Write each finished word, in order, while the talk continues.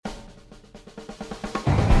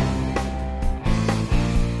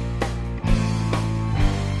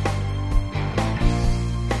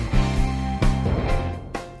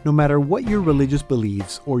No matter what your religious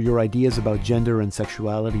beliefs or your ideas about gender and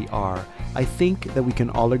sexuality are, I think that we can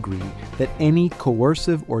all agree that any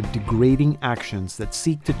coercive or degrading actions that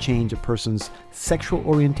seek to change a person's sexual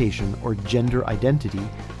orientation or gender identity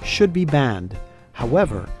should be banned.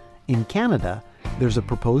 However, in Canada, there's a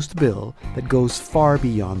proposed bill that goes far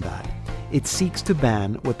beyond that. It seeks to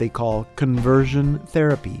ban what they call conversion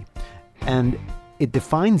therapy, and it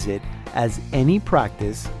defines it as any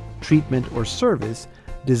practice, treatment, or service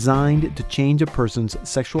designed to change a person's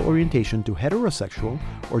sexual orientation to heterosexual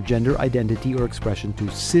or gender identity or expression to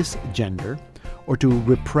cisgender, or to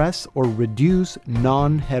repress or reduce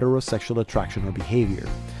non-heterosexual attraction or behavior.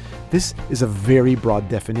 This is a very broad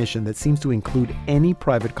definition that seems to include any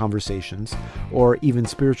private conversations or even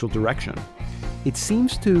spiritual direction. It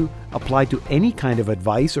seems to apply to any kind of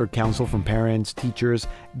advice or counsel from parents, teachers,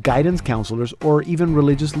 guidance counselors, or even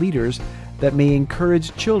religious leaders that may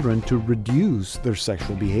encourage children to reduce their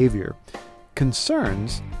sexual behavior.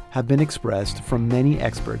 Concerns have been expressed from many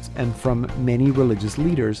experts and from many religious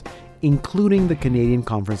leaders, including the Canadian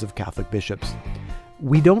Conference of Catholic Bishops.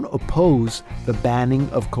 We don't oppose the banning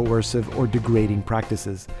of coercive or degrading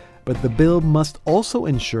practices, but the bill must also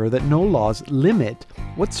ensure that no laws limit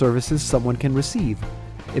what services someone can receive.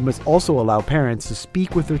 It must also allow parents to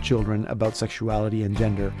speak with their children about sexuality and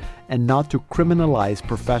gender, and not to criminalize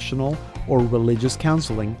professional or religious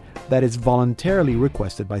counseling that is voluntarily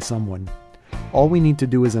requested by someone. All we need to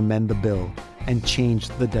do is amend the bill and change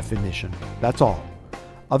the definition. That's all.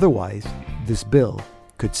 Otherwise, this bill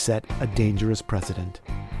could set a dangerous precedent.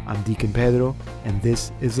 I'm Deacon Pedro, and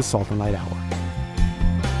this is the Salt and Light Hour.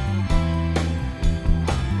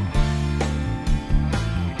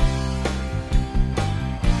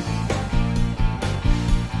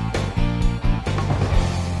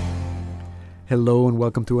 Hello and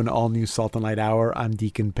welcome to an all-new Salt and Light Hour. I'm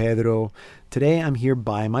Deacon Pedro. Today I'm here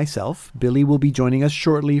by myself. Billy will be joining us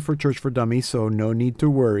shortly for Church for Dummies, so no need to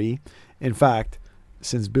worry. In fact,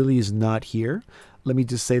 since Billy is not here, let me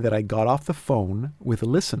just say that I got off the phone with a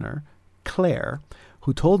listener, Claire,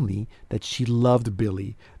 who told me that she loved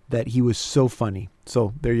Billy, that he was so funny.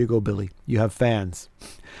 So there you go, Billy. You have fans.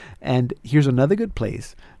 And here's another good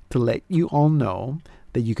place to let you all know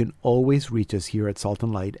that you can always reach us here at Salt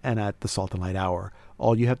and Light and at the Salt and Light Hour.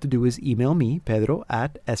 All you have to do is email me,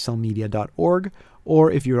 pedro@slmedia.org,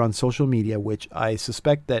 or if you're on social media, which I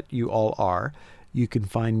suspect that you all are, you can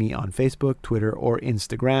find me on Facebook, Twitter, or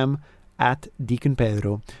Instagram at Deacon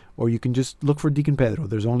Pedro, or you can just look for Deacon Pedro.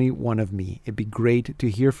 There's only one of me. It'd be great to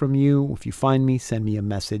hear from you. If you find me, send me a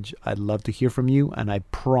message. I'd love to hear from you, and I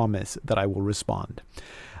promise that I will respond.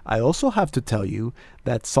 I also have to tell you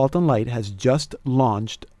that Salt and Light has just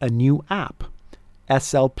launched a new app,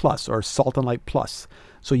 SL Plus or Salt and Light Plus,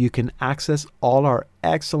 so you can access all our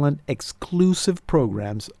excellent exclusive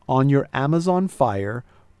programs on your Amazon Fire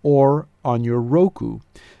or on your Roku.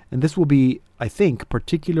 And this will be, I think,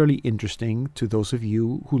 particularly interesting to those of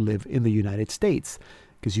you who live in the United States,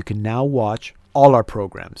 because you can now watch all our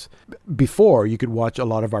programs. Before, you could watch a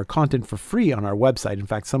lot of our content for free on our website. In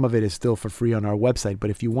fact, some of it is still for free on our website. But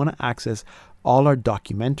if you want to access all our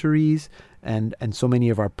documentaries and so many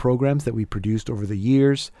of our programs that we produced over the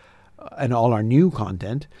years and all our new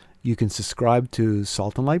content, you can subscribe to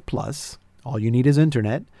Salt and Light Plus. All you need is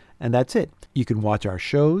internet, and that's it. You can watch our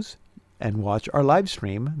shows and watch our live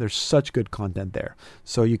stream. There's such good content there.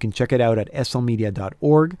 So you can check it out at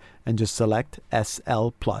slmedia.org and just select SL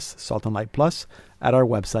Plus, Salt and Light Plus, at our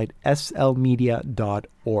website,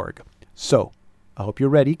 slmedia.org. So I hope you're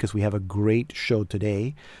ready, because we have a great show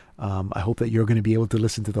today. I hope that you're going to be able to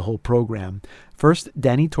listen to the whole program. First,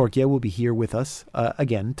 Danny Torchia will be here with us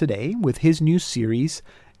again today with his new series,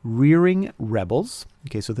 Rearing Rebels.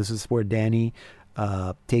 Okay, so this is where Danny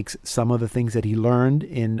takes some of the things that he learned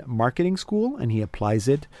in marketing school and he applies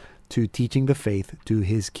it to teaching the faith to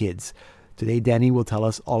his kids. Today, Danny will tell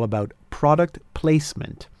us all about product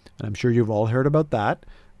placement. And I'm sure you've all heard about that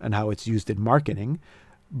and how it's used in marketing,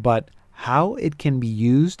 but how it can be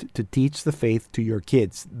used to teach the faith to your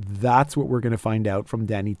kids. That's what we're going to find out from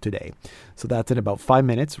Danny today. So that's in about 5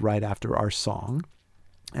 minutes right after our song.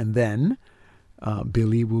 And then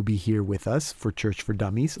Billy will be here with us for Church for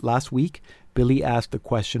Dummies. Last week, Billy asked a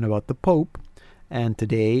question about the Pope, and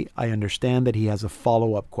today I understand that he has a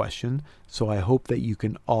follow-up question, so I hope that you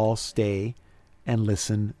can all stay and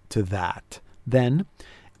listen to that. Then,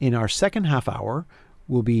 in our second half hour,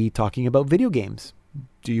 we'll be talking about video games.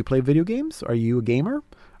 Do you play video games? Are you a gamer?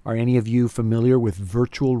 Are any of you familiar with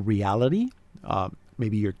virtual reality?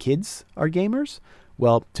 Maybe your kids are gamers?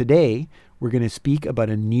 Well, today we're going to speak about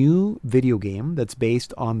a new video game that's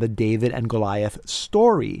based on the David and Goliath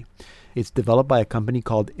story. It's developed by a company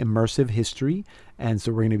called Immersive History, and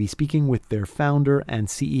so we're going to be speaking with their founder and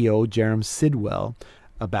CEO, Jerem Sidwell,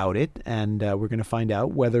 about it, and we're going to find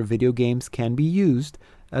out whether video games can be used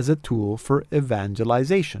as a tool for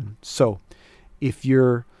evangelization. So, if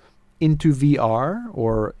you're into VR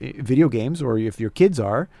or video games, or if your kids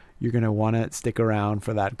are, you're going to want to stick around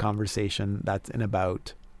for that conversation. That's in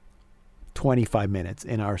about 25 minutes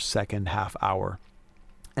in our second half hour.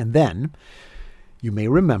 And then you may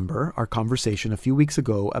remember our conversation a few weeks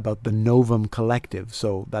ago about the Novum Collective.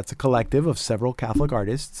 So that's a collective of several Catholic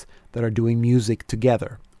artists that are doing music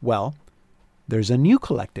together. Well, there's a new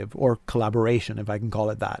collective, or collaboration, if I can call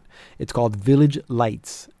it that. It's called Village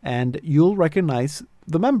Lights, and you'll recognize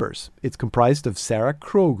the members. It's comprised of Sarah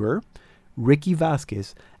Kroger, Ricky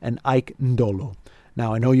Vasquez, and Ike Ndolo.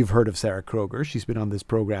 Now, I know you've heard of Sarah Kroger. She's been on this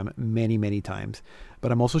program many, many times.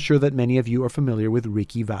 But I'm also sure that many of you are familiar with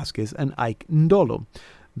Ricky Vasquez and Ike Ndolo.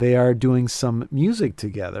 They are doing some music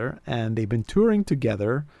together, and they've been touring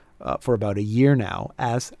together for about a year now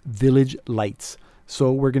as Village Lights.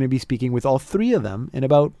 So we're going to be speaking with all three of them in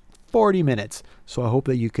about 40 minutes. So I hope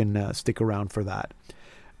that you can stick around for that.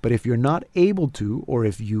 But if you're not able to, or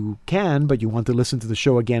if you can, but you want to listen to the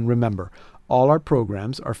show again, remember, all our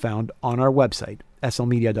programs are found on our website,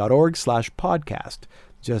 slmedia.org/podcast.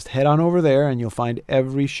 Just head on over there and you'll find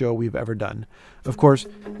every show we've ever done. Of course,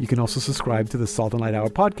 you can also subscribe to the Salt and Light Hour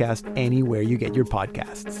podcast anywhere you get your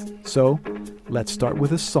podcasts. So let's start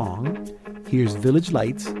with a song. Here's Village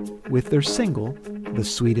Lights with their single, The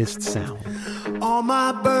Sweetest Sound. All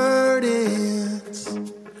my burdens,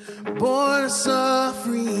 born of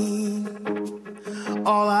suffering,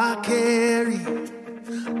 all I carry,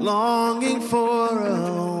 longing for a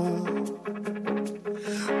home.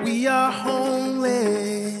 We are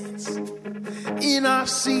homeless in our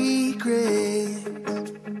secrets,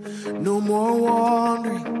 no more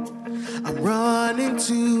wandering, I'm running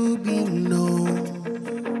to be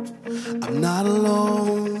known, I'm not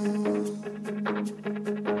alone.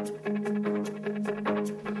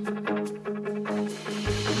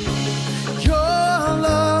 Your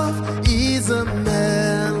love is a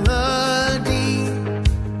melody,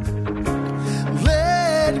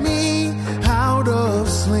 led me out of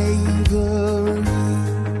slavery.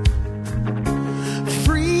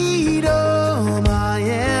 Freedom, I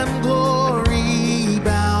am glory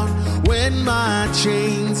bound when my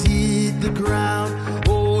chains hit the ground.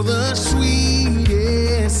 Oh, the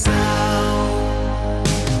sweetest sound.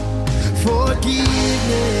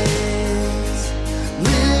 Forgiveness,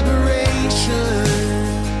 liberation,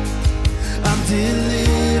 I'm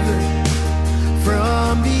delivered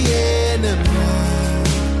from the enemy.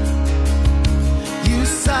 You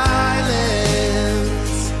silence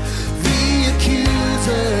the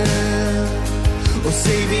accuser, or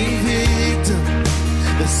saving victim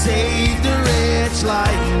that saved a wretch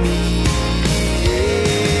like me.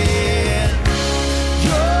 Yeah.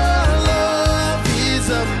 Your love is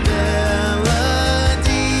a melody,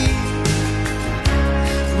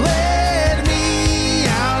 led me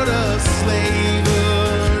out of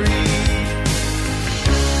slavery.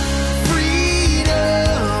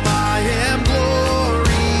 Freedom, I am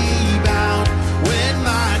glory bound when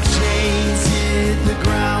my chains hit the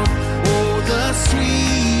ground. Oh, the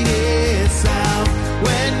sweetest sound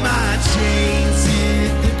when my chains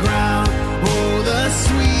hit the ground. Oh, the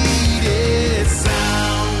sweetest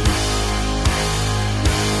sound.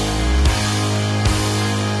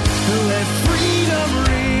 Let freedom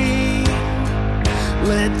ring,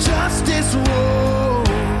 let justice roll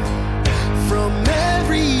from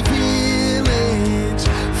every village,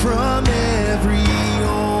 from every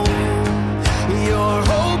home. Your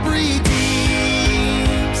hope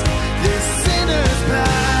redeems this sinner's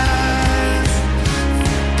past.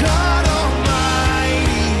 God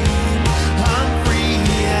Almighty, I'm free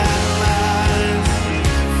at last.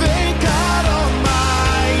 Thank God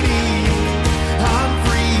Almighty, I'm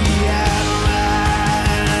free at last.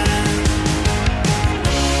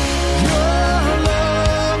 Your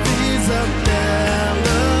love is a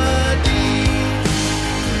melody,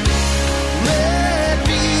 led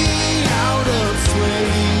me out of slavery.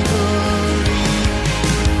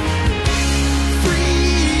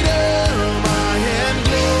 Freedom, I am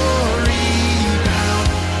glory bound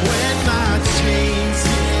when my chains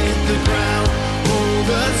hit the ground. Oh,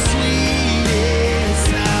 the sweetest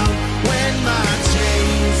sound when my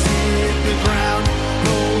chains hit the ground.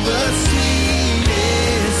 Oh, the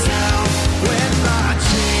sweetest sound when my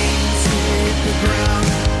chains hit the ground.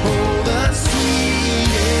 Oh, the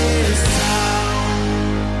sweetest sound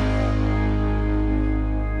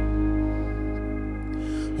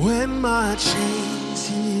when my chains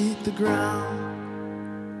hit the ground.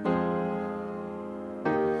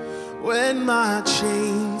 when my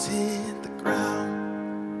chains hit the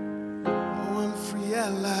ground. Oh, I'm free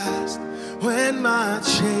at last when my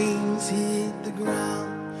chains hit the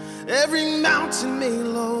ground. Every mountain may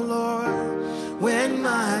low, Lord, when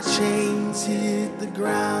my chains hit the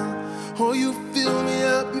ground. Oh, you fill me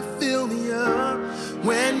up, you fill me up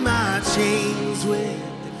when my chains went.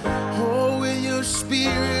 Oh, with your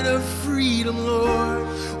spirit of freedom, Lord,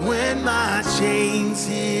 when my chains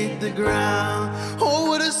hit the ground. Oh,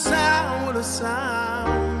 what a sound, what a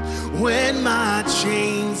sound when my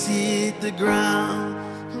chains hit the ground.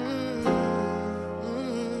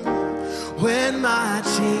 When my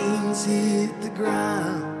chains hit the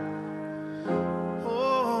ground.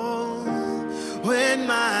 When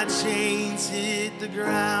my chains hit the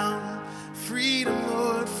ground. Freedom,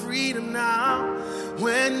 Lord, freedom now.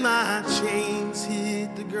 When my chains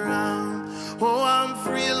hit the ground. Oh, I'm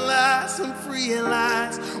free at last, I'm free at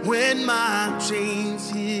last. When my chains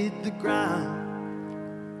hit the ground.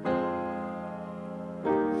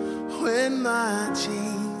 When my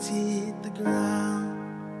chains hit the ground.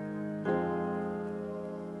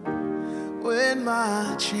 When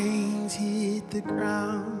my chains hit the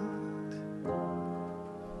ground.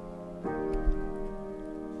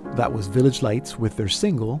 That was Village Lights with their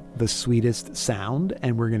single, The Sweetest Sound,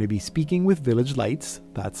 and we're going to be speaking with Village Lights,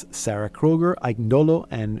 that's Sarah Kroger, Ike Ndolo,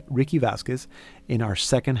 and Ricky Vasquez, in our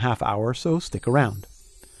second half hour, so stick around.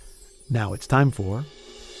 Now it's time for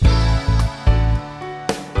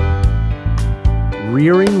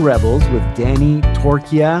Rearing Rebels with Danny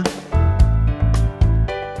Torchia.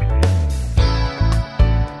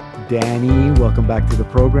 Danny, welcome back to the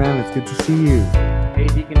program. It's good to see you. Hey,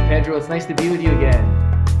 Deacon Pedro, it's nice to be with you again.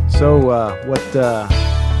 So,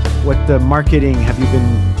 what marketing have you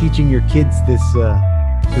been teaching your kids this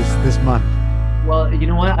month? Well, you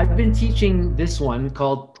know what? I've been teaching this one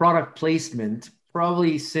called product placement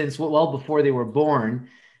probably since well before they were born,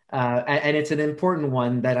 and it's an important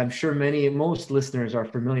one that I'm sure most listeners are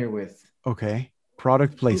familiar with. Okay,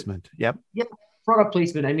 product placement. Yep. Yep. Product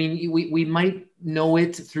placement. I mean, we might know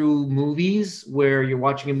it through movies where you're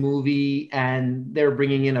watching a movie and they're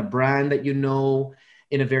bringing in a brand that you know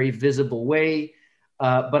in a very visible way.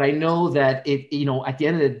 But I know that at the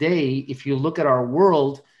end of the day, if you look at our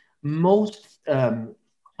world, most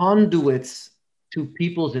conduits to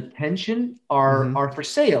people's attention are for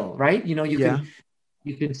sale, right?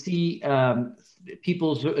 You can see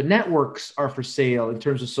people's networks are for sale in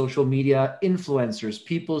terms of social media influencers.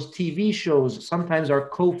 People's TV shows sometimes are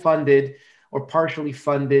co-funded or partially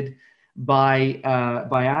funded by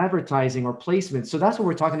advertising or placement. So that's what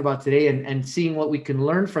we're talking about today, and seeing what we can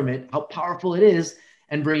learn from it, how powerful it is,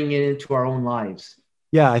 and bringing it into our own lives.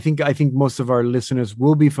 Yeah, I think most of our listeners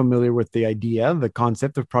will be familiar with the idea, the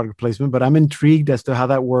concept of product placement, but I'm intrigued as to how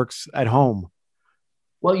that works at home.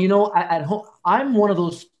 Well, at home, I'm one of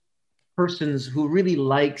those persons who really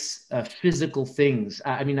likes physical things.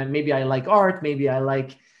 I mean, maybe I like art, maybe I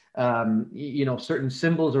like certain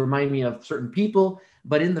symbols that remind me of certain people.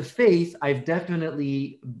 But in the faith, I've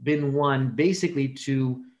definitely been one basically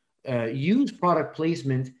to use product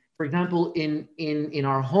placement, for example, in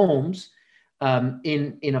our homes,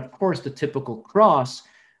 in of course the typical cross.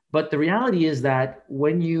 But the reality is that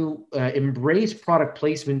when you embrace product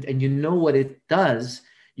placement and you know what it does,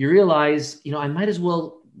 you realize, I might as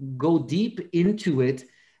well go deep into it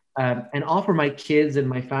and offer my kids and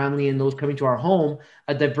my family and those coming to our home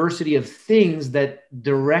a diversity of things that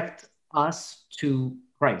direct us to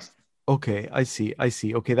Christ. Okay, I see.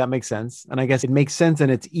 Okay, that makes sense. And I guess it makes sense, and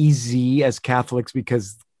it's easy as Catholics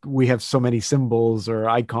because we have so many symbols or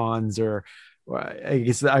icons, or I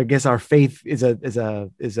guess our faith is a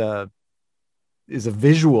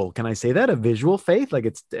visual. Can I say that? A visual faith? Like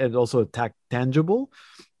it's also tangible.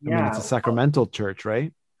 Yeah. I mean, it's a sacramental church,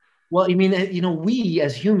 right? Well, I mean, we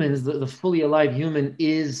as humans, the fully alive human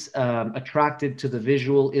is attracted to the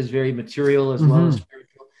visual, is very material as well as spiritual.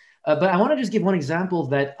 But I want to just give one example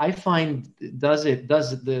that I find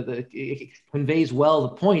it conveys well the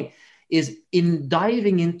point, is in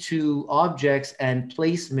diving into objects and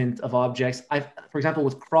placement of objects. For example,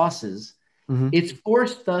 with crosses, it's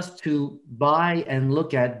forced us to buy and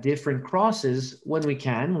look at different crosses when we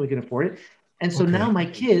can afford it. And so now my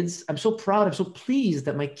kids, I'm so proud, I'm so pleased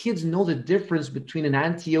that my kids know the difference between an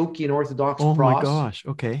Antiochian Orthodox cross. Oh my gosh,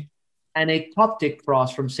 okay. And a Coptic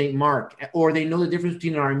cross from St. Mark, or they know the difference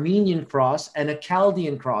between an Armenian cross and a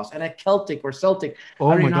Chaldean cross and a Celtic or Celtic.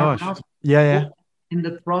 Oh my gosh. Yeah. In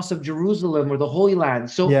the cross of Jerusalem or the Holy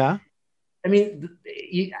Land. So, yeah. I mean,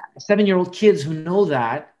 7-year-old kids who know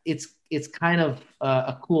that, it's kind of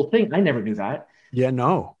a cool thing. I never knew that. Yeah,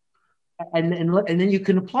 no. and then you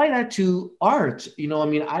can apply that to art. I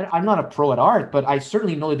mean, I'm not a pro at art, but I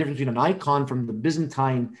certainly know the difference between an icon from the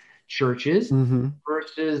Byzantine churches Mm-hmm.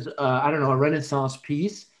 versus I don't know, a Renaissance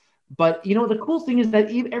piece. But the cool thing is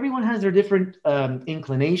that everyone has their different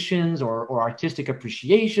inclinations or artistic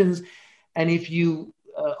appreciations, and if you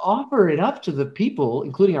offer it up to the people,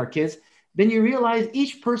 including our kids, then you realize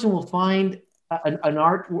each person will find an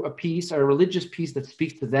art a piece or a religious piece that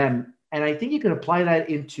speaks to them. And I think you can apply that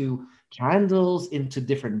into candles, into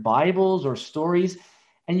different Bibles or stories,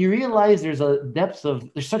 and you realize there's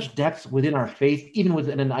such depth within our faith, even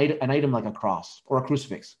within an item like a cross or a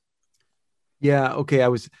crucifix. Yeah. Okay.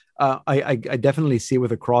 I definitely see it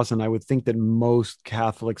with a cross, and I would think that most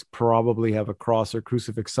Catholics probably have a cross or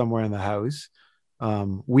crucifix somewhere in the house.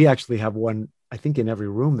 We actually have one. I think in every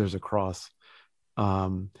room there's a cross,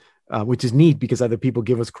 which is neat because either people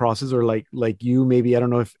give us crosses or like you, maybe, I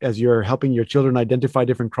don't know if as you're helping your children identify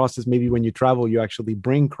different crosses, maybe when you travel, you actually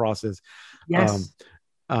bring crosses. Yes.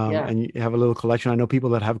 Yeah. And you have a little collection. I know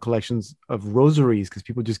people that have collections of rosaries because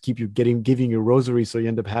people just keep giving you rosaries. So you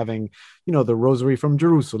end up having, the rosary from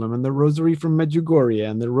Jerusalem and the rosary from Medjugorje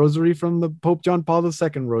and the rosary from the Pope John Paul II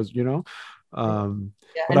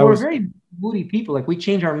Yeah, but and we're very moody people. Like we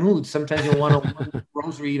change our moods. Sometimes you want a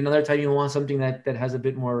rosary, another time you want something that has a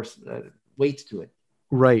bit more weight to it.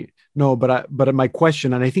 Right. No, but my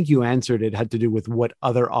question, and I think you answered it, had to do with what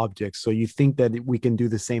other objects. So you think that we can do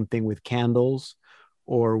the same thing with candles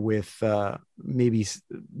or with maybe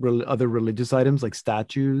other religious items like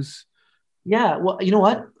statues? Yeah. Well, you know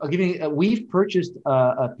what? I'll give you. We've purchased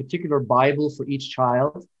a particular Bible for each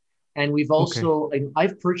child, and we've also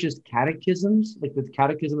I've purchased catechisms, like the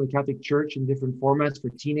Catechism of the Catholic Church in different formats for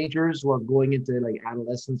teenagers who are going into like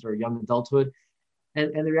adolescence or young adulthood.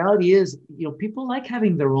 And the reality is, people like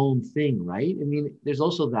having their own thing, right? I mean, there's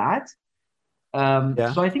also that.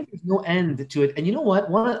 So I think there's no end to it. And you know what?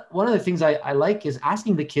 One of the things I like is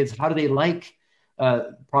asking the kids, how do they like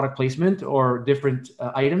product placement or different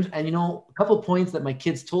items? And, a couple of points that my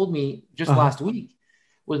kids told me just last week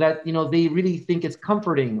was that, they really think it's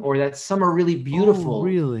comforting or that some are really beautiful. Oh,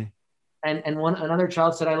 really? And another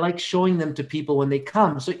child said, I like showing them to people when they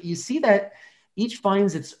come. So you see that each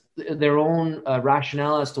finds their own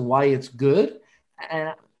rationale as to why it's good.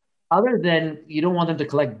 And other than you don't want them to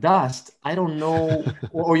collect dust, I don't know,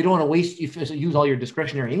 or you don't want to use all your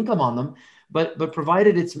discretionary income on them, but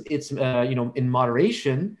provided it's in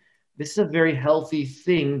moderation, this is a very healthy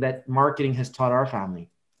thing that marketing has taught our family.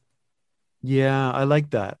 Yeah, I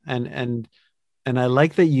like that. And I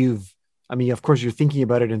like that of course you're thinking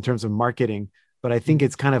about it in terms of marketing, but I think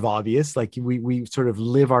it's kind of obvious. Like we sort of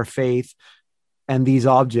live our faith, and these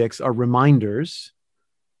objects are reminders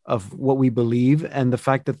of what we believe. And the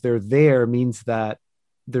fact that they're there means that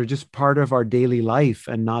they're just part of our daily life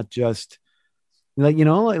and not just like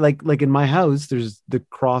in my house, there's the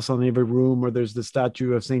cross on every room, or there's the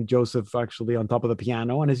statue of St. Joseph actually on top of the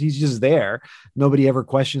piano. And as he's just there, nobody ever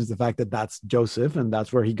questions the fact that that's Joseph and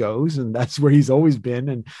that's where he goes and that's where he's always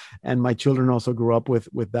been. And my children also grew up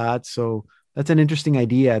with that. So that's an interesting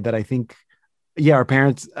idea that I think, our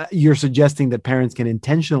parents, you're suggesting that parents can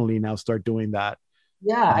intentionally now start doing that.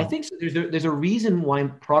 Yeah, I think so. There's a reason why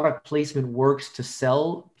product placement works to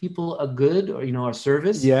sell people a good or a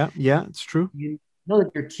service. Yeah, it's true. You know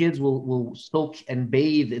that your kids will soak and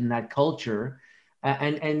bathe in that culture,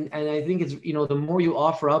 and I think it's the more you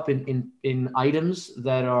offer up in items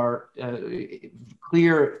that are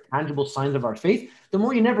clear, tangible signs of our faith, the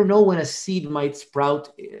more you never know when a seed might sprout,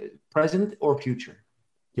 present or future.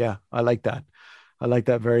 Yeah, I like that. I like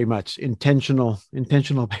that very much. Intentional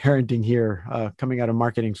parenting here, coming out of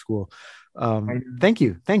marketing school. Thank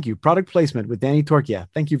you. Product placement with Danny Torchia.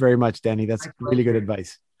 Thank you very much, Danny. That's really good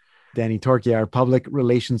advice. Danny Torchia, our public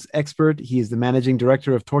relations expert. He is the managing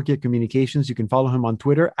director of Torchia Communications. You can follow him on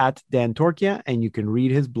Twitter at Dan Torchia, and you can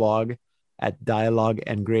read his blog at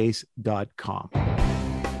dialogueandgrace.com.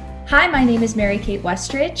 Hi, my name is Mary Kate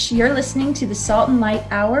Westridge. You're listening to the Salt and Light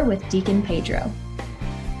Hour with Deacon Pedro.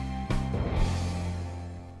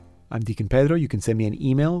 I'm Deacon Pedro. You can send me an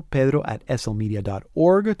email,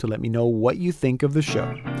 pedro@slmedia.org, to let me know what you think of the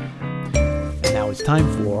show. And now it's time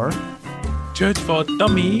for Church for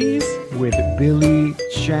Dummies with Billy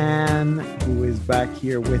Chan, who is back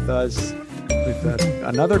here with us with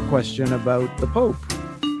another question about the Pope.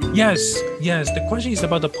 Yes, the question is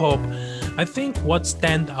about the Pope. I think what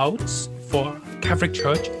stands out for Catholic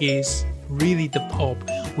Church is really the Pope.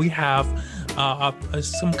 We have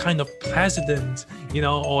some kind of president,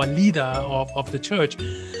 or leader of the church.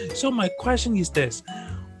 So my question is this: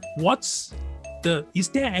 is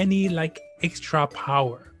there any extra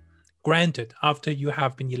power granted after you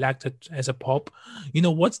have been elected as a pope,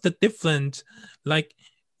 what's the difference, like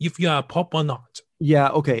if you are a pope or not? Yeah.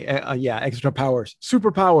 Okay. Extra powers,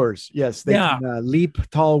 superpowers. Yes, they can leap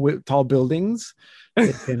tall buildings.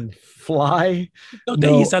 They can fly. No,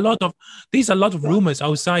 there's a lot of rumors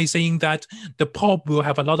outside saying that the Pope will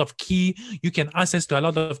have a lot of key. You can access to a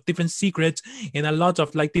lot of different secrets and a lot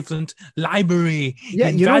of like different library. Yeah,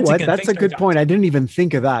 you know what? That's a good point. I didn't even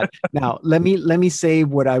think of that. Now let me say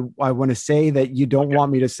what I want to say that you don't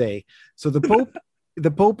want me to say. So the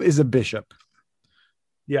Pope is a bishop.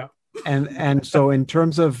 Yeah. And so in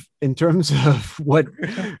terms of what,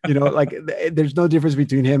 like there's no difference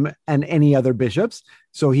between him and any other bishops.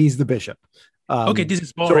 So he's the bishop. Okay, this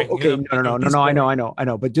is boring. So, okay, no, I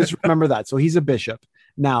know. But just remember that. So he's a bishop.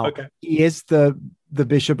 Now, he is the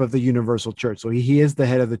bishop of the universal church. So he is the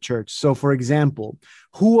head of the church. So for example,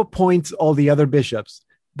 who appoints all the other bishops?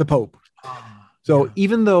 The Pope. So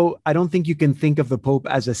even though I don't think you can think of the Pope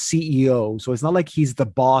as a CEO, so it's not like he's the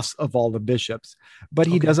boss of all the bishops, but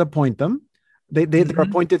he does appoint them. They're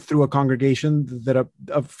appointed through a congregation that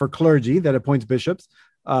for clergy that appoints bishops.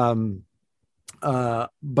 But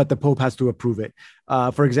the Pope has to approve it.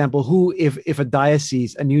 For example, if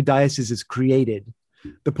a new diocese is created,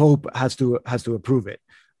 the Pope has to approve it.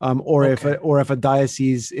 If a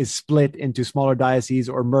diocese is split into smaller dioceses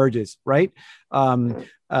or merges, right?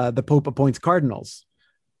 The Pope appoints cardinals.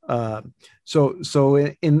 So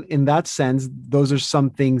in that sense, those are some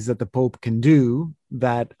things that the Pope can do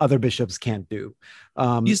that other bishops can't do.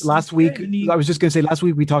 Last week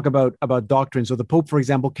we talked about doctrine. So the Pope, for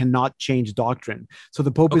example, cannot change doctrine. So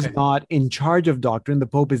the Pope is not in charge of doctrine. The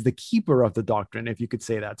Pope is the keeper of the doctrine, if you could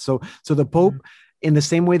say that. So the Pope, in the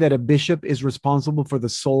same way that a bishop is responsible for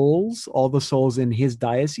all the souls in his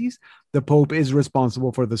diocese, the Pope is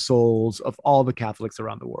responsible for the souls of all the Catholics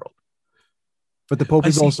around the world. But the Pope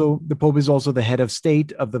is also the head of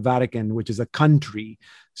state of the Vatican, which is a country.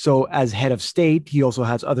 So as head of state, he also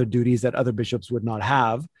has other duties that other bishops would not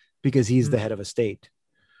have because he's the head of a state.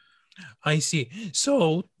 I see.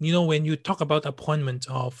 So, when you talk about appointment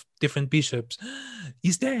of different bishops,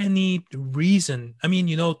 is there any reason? I mean,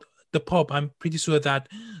 the Pope, I'm pretty sure that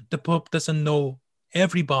the Pope doesn't know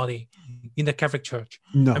everybody in the Catholic Church.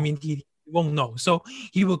 No. I mean, he won't know. So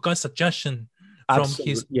he will get suggestion from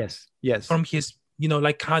his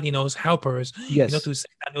like cardinals, helpers, to say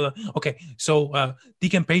that, okay, so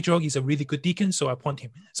Deacon Pedro is a really good deacon, so I appoint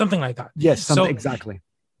him. Something like that. Yes, exactly.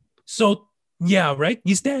 So, yeah, right?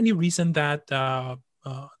 Is there any reason that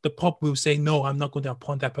the Pope will say, no, I'm not going to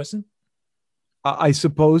appoint that person? I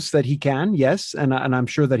suppose that he can, yes, and I'm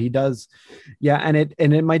sure that he does. Yeah, and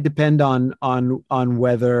it might depend on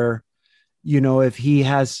whether, if he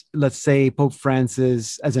has, let's say, Pope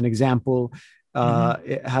Francis, as an example,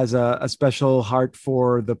 it has a special heart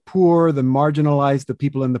for the poor, the marginalized, the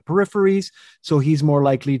people in the peripheries. So he's more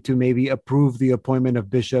likely to maybe approve the appointment of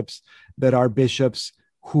bishops that are bishops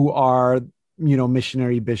who are,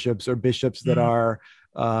 missionary bishops or bishops that are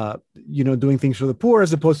doing things for the poor,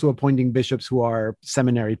 as opposed to appointing bishops who are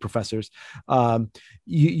seminary professors.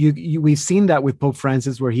 We've seen that with Pope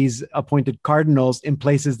Francis, where he's appointed cardinals in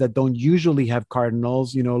places that don't usually have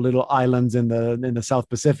cardinals, little islands in the South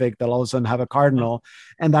Pacific that all of a sudden have a cardinal.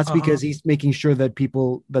 And that's because he's making sure that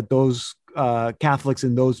those Catholics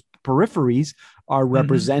in those peripheries are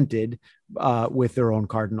represented with their own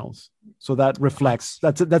cardinals. So that reflects,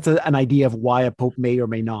 that's an idea of why a Pope may or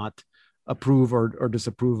may not approve or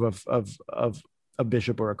disapprove of a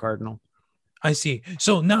bishop or a cardinal. I see.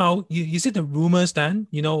 So now, is it the rumors then,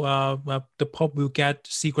 the Pope will get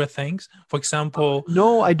secret things? For example...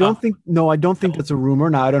 No, I don't think that's a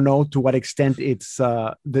rumor. Now, I don't know to what extent it's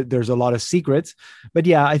there's a lot of secrets. But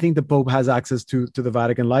yeah, I think the Pope has access to the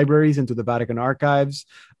Vatican libraries and to the Vatican archives.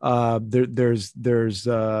 There's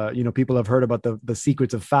people have heard about the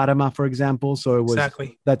secrets of Fatima, for example. So it was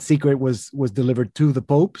that secret was delivered to the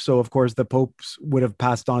Pope. So of course the popes would have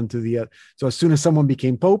passed on to so as soon as someone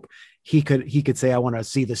became Pope, he could say, I want to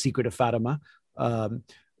see the secret of Fatima.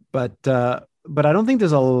 But I don't think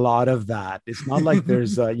there's a lot of that. It's not like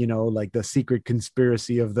there's like the secret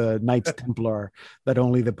conspiracy of the Knights Templar that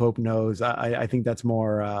only the Pope knows. I think that's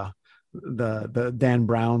more the Dan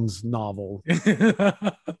Brown's novel.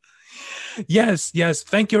 Yes.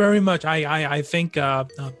 Thank you very much. I think I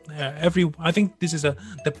think this is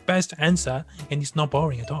the best answer, and it's not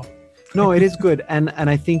boring at all. No, it is good. And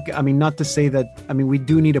I think, not to say that, we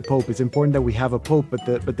do need a Pope. It's important that we have a Pope, but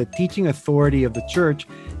the teaching authority of the church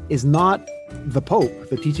is not the Pope.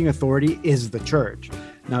 The teaching authority is the church.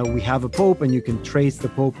 Now we have a Pope, and you can trace the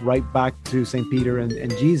Pope right back to St. Peter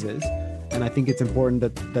and Jesus. And I think it's important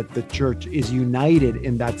that the church is united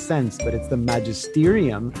in that sense, but it's the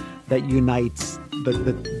magisterium that unites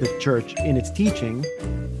the church in its teaching.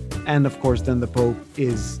 And of course, then the Pope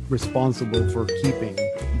is responsible for keeping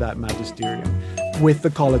that magisterium with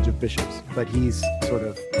the College of Bishops, but he's sort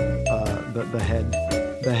of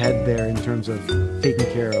the head there in terms of taking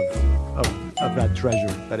care of that treasure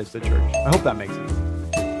that is the church. I hope that makes sense.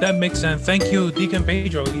 That makes sense. Thank you, Deacon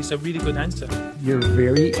Pedro. It's a really good answer. You're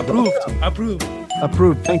very Approved. welcome. Approved.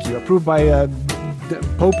 Approved. Thank you. Approved by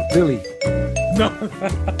Pope Billy. No.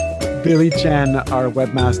 Billy Chan, our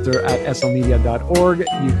webmaster at slmedia.org.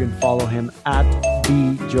 You can follow him at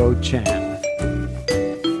bjoechan.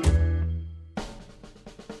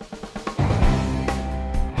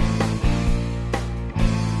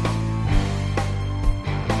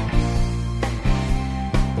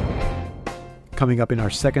 Coming up in our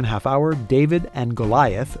second half hour, David and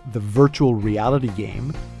Goliath, the virtual reality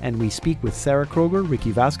game, and we speak with Sarah Kroger, Ricky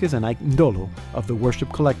Vasquez, and Ike Ndolo of the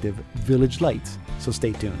worship collective Village Lights. So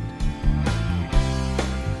stay tuned.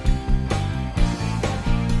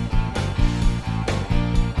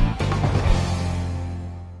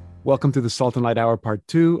 Welcome to the Salt and Light Hour Part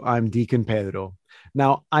 2. I'm Deacon Pedro.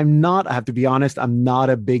 Now, I have to be honest, I'm not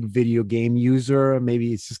a big video game user.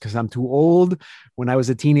 Maybe it's just because I'm too old. When I was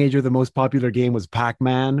a teenager, the most popular game was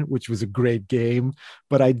Pac-Man, which was a great game.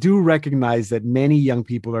 But I do recognize that many young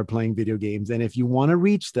people are playing video games. And if you want to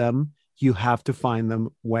reach them, you have to find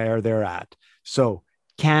them where they're at. So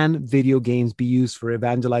can video games be used for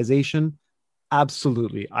evangelization?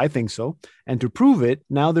 Absolutely. I think so. And to prove it,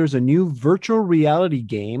 now there's a new virtual reality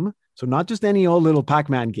game. So not just any old little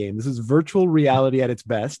Pac-Man game. This is virtual reality at its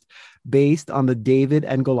best, based on the David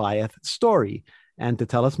and Goliath story. And to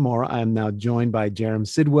tell us more, I am now joined by Jerem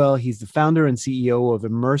Sidwell. He's the founder and CEO of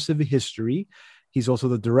Immersive History. He's also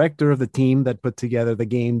the director of the team that put together the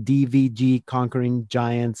game DVG Conquering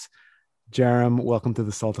Giants. Jerem, welcome to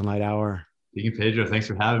the Salt and Light Hour. Deacon Pedro, thanks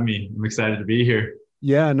for having me. I'm excited to be here.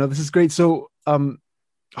 Yeah, no, this is great. So,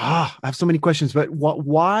 I have so many questions, but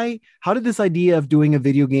why, how did this idea of doing a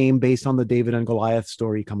video game based on the David and Goliath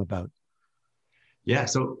story come about? Yeah.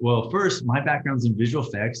 So, well, first, my background's in visual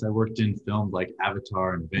effects. I worked in films like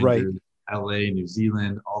Avatar and Avengers, right. LA, New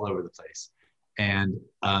Zealand, all over the place. And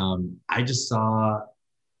I just saw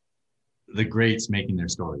the greats making their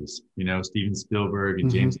stories, Steven Spielberg and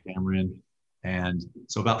James Cameron. And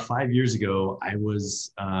so about 5 years ago, I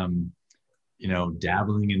was,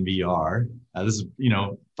 dabbling in VR. This is,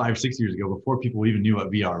 5 or 6 years ago, before people even knew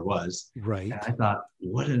what VR was. Right. And I thought,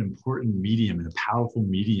 what an important medium and a powerful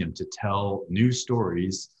medium to tell new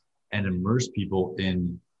stories and immerse people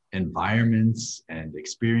in environments and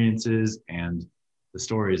experiences and the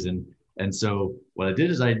stories. And so what I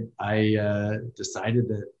did is I decided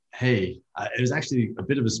that, hey, it was actually a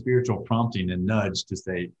bit of a spiritual prompting and nudge to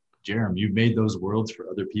say, Jerem, you've made those worlds for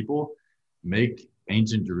other people. Make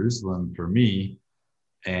ancient Jerusalem for me.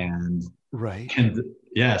 And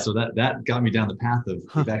so that got me down the path of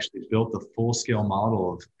we've actually built the full-scale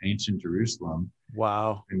model of ancient Jerusalem.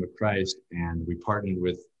 Wow. With Christ. And we partnered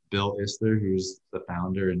with Bill Isler, who's the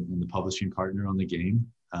founder and the publishing partner on the game.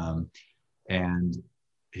 And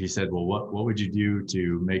he said, well, what would you do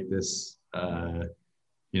to make this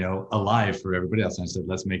alive for everybody else? And I said,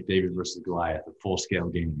 let's make David versus Goliath a full-scale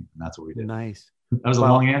game. And that's what we did. Nice. That was a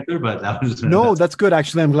long answer, but that was no. That's good.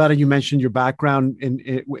 Actually, I'm glad you mentioned your background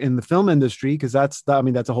in the film industry, because that's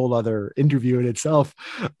a whole other interview in itself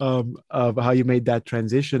of how you made that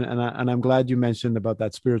transition. And I'm glad you mentioned about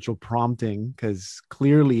that spiritual prompting, because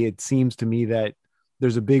clearly it seems to me that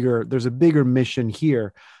there's a bigger mission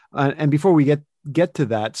here. And before we get to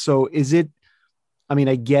that, so is it? I mean,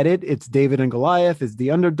 I get it. It's David and Goliath. It's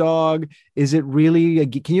the underdog. Is it really?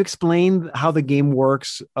 Can you explain how the game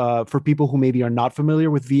works for people who maybe are not familiar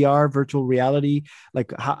with VR, virtual reality?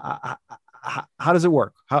 Like, how does it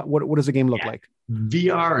work? What does the game look like?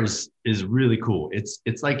 VR is really cool. It's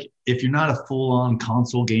like, if you're not a full-on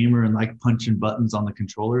console gamer and like punching buttons on the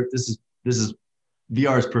controller, this is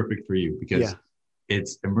VR is perfect for you, because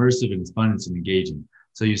it's immersive and it's fun and it's engaging.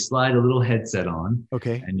 So you slide a little headset on,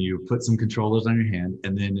 and you put some controllers on your hand,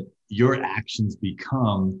 and then your actions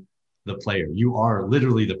become the player. You are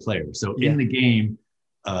literally the player. So in the game,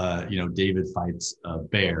 David fights a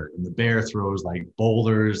bear, and the bear throws like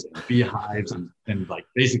boulders and beehives and like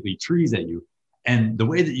basically trees at you. And the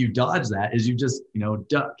way that you dodge that is you just,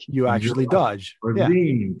 duck. You actually dodge or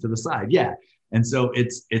lean to the side. Yeah. And so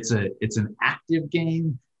it's an active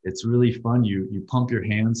game. It's really fun. You pump your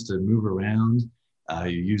hands to move around.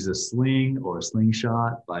 You use a sling or a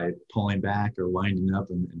slingshot by pulling back or winding up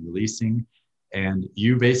and releasing. And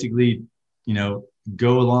you basically,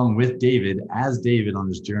 go along with David as David on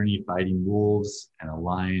his journey fighting wolves and a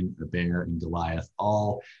lion, a bear, and Goliath,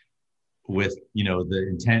 all with, you know, the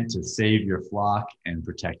intent to save your flock and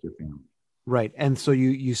protect your family. Right. And so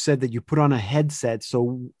you said that you put on a headset.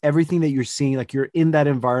 So everything that you're seeing, like you're in that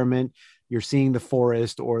environment, you're seeing the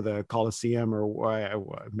forest or the Coliseum or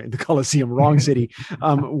the Coliseum, wrong city,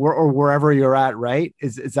 or wherever you're at, right?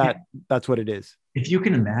 Is that, that's what it is? If you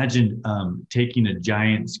can imagine taking a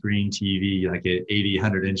giant screen TV, like an 80,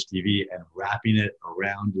 100-inch TV, and wrapping it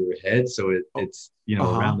around your head. So it's, you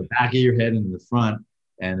know, around the back of your head and in the front.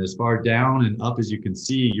 And as far down and up as you can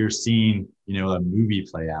see, you're seeing, you know, a movie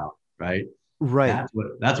play out, right? Right.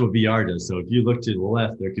 That's what VR does. So if you look to the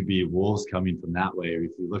left, there could be wolves coming from that way. Or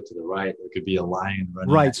if you look to the right, there could be a lion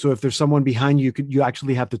running. Right. So if there's someone behind you, you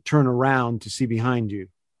actually have to turn around to see behind you.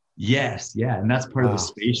 Yes. Yeah. And that's part of the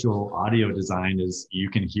spatial audio design is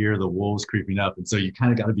you can hear the wolves creeping up. And so you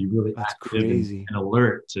kind of got to be really active and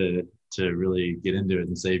alert to really get into it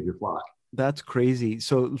and save your flock. That's crazy.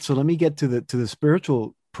 So let me get to the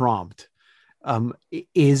spiritual prompt.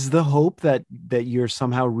 Is the hope that you're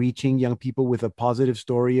somehow reaching young people with a positive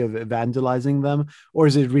story of evangelizing them, or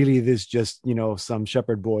is it really this just, you know, some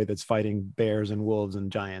shepherd boy that's fighting bears and wolves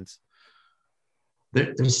and giants?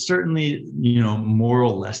 There's certainly, you know,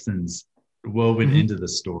 moral lessons woven into the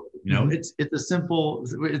story. You know, it's a simple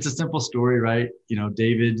story, right? You know,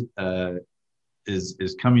 David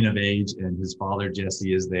is coming of age, and his father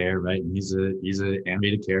Jesse is there, right? And he's a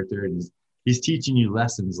animated character, and he's teaching you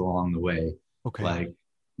lessons along the way. Okay. Like,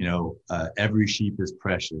 you know, every sheep is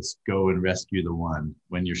precious. Go and rescue the one.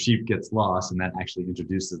 When your sheep gets lost, and that actually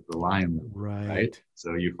introduces the lion, right?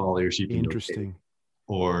 So you follow your sheep. Interesting.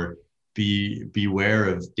 Or beware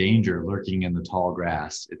of danger lurking in the tall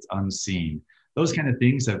grass. It's unseen. Those kind of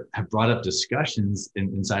things have brought up discussions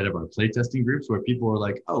inside of our playtesting groups where people are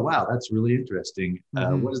like, oh, wow, that's really interesting.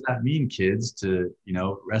 What does that mean, kids, to, you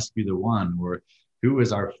know, rescue the one, or who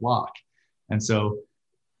is our flock? And so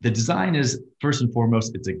the design is, first and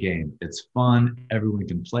foremost, it's a game. It's fun. Everyone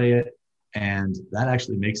can play it. And that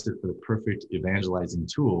actually makes it for the perfect evangelizing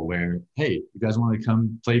tool where, hey, you guys want to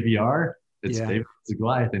come play VR? It's David the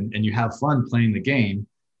Goliath, and you have fun playing the game,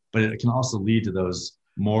 but it can also lead to those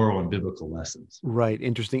moral and biblical lessons. Right.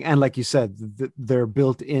 Interesting. And like you said, they're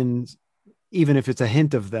built in, even if it's a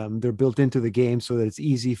hint of them, they're built into the game so that it's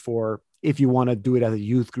easy for, if you want to do it as a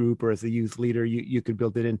youth group or as a youth leader, you could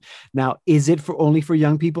build it in. Now, is it only for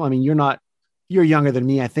young people? I mean, you're younger than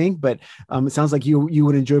me, I think, but it sounds like you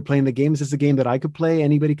would enjoy playing the game. Is this a game that I could play?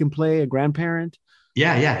 Anybody can play, a grandparent?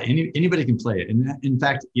 Yeah. Anybody can play it. And in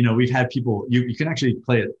fact, you know, we've had people, you can actually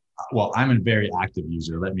play it. Well, I'm a very active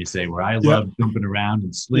user, let me say, where I love jumping around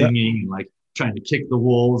and slinging and like trying to kick the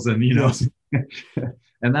wolves and, you know,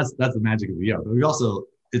 and that's the magic of VR. But we also,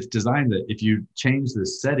 it's designed that if you change the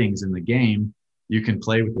settings in the game, you can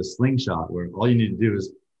play with the slingshot where all you need to do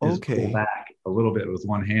is pull back a little bit with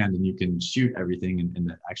one hand and you can shoot everything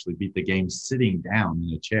and actually beat the game sitting down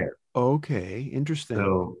in a chair. Okay. Interesting.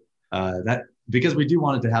 So that, because we do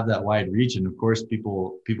want it to have that wide reach, and of course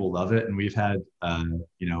people love it, and we've had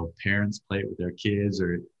you know, parents play it with their kids,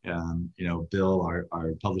 or you know, Bill,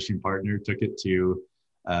 our publishing partner, took it to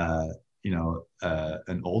you know,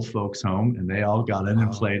 an old folks home, and they all got in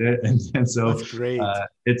and played it, and so that's great.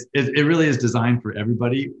 It really is designed for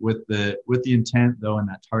everybody, with the intent though, in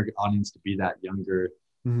that target audience to be that younger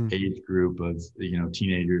age group of, you know,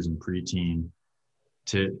 teenagers and preteen.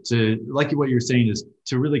 To like what you're saying is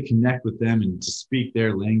to really connect with them and to speak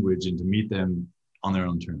their language and to meet them on their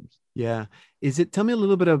own terms. Yeah. Tell me a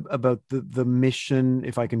little bit about the mission,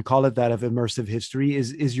 if I can call it that, of Immersive History.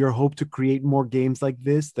 Is your hope to create more games like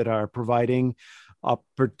this that are providing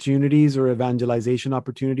opportunities or evangelization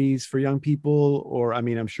opportunities for young people? Or, I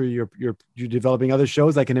mean, I'm sure you're developing other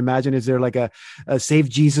shows. I can imagine, is there like a Save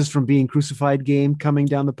Jesus from Being Crucified game coming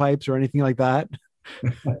down the pipes or anything like that?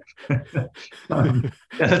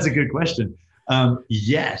 That's a good question.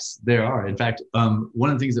 Yes, there are. In fact,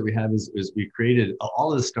 one of the things that we have is we created,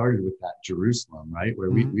 all of this started with that Jerusalem, right?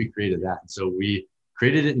 Where we created that. And so we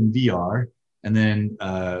created it in VR, and then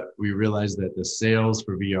we realized that the sales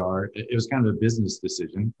for VR, it was kind of a business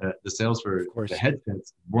decision. The sales for the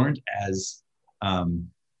headsets weren't as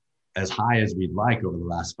high as we'd like over the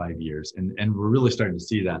last 5 years. And we're really starting to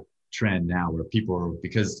see that trend now where people are,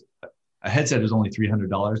 because a headset is only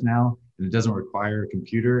 $300 now, and it doesn't require a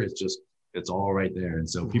computer. It's all right there. And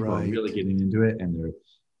so people are really getting into it, and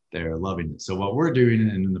they're loving it. So what we're doing,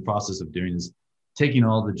 and in the process of doing, is taking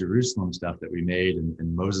all the Jerusalem stuff that we made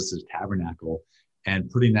in Moses' tabernacle and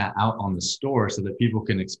putting that out on the store so that people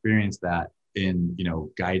can experience that in, you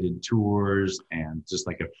know, guided tours and just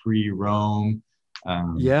like a free roam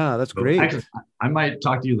Yeah, that's great. Actually, I might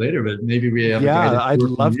talk to you later, but maybe we have. Yeah, I'd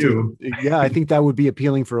love to. Yeah, I think that would be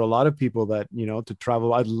appealing for a lot of people that, to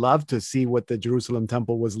travel. I'd love to see what the Jerusalem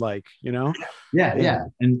temple was like, Yeah.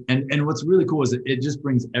 And what's really cool is it just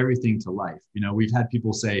brings everything to life. We've had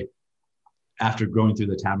people say after going through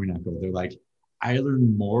the tabernacle, they're like, I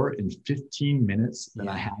learned more in 15 minutes than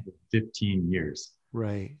I had in 15 years.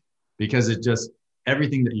 Right. Because it just,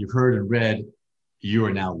 everything that you've heard and read, you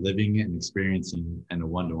are now living and experiencing in a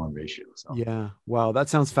 1-to-1 ratio. So. Yeah. Wow. That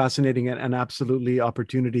sounds fascinating, and absolutely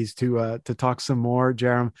opportunities to talk some more,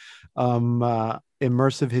 Jerem.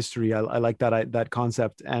 Immersive history. I like that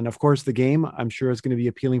concept. And of course, the game, I'm sure is going to be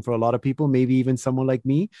appealing for a lot of people, maybe even someone like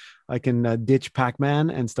me. I can ditch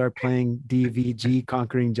Pac-Man and start playing DVG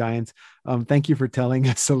Conquering Giants. Thank you for telling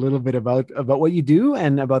us a little bit about what you do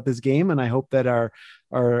and about this game. And I hope that our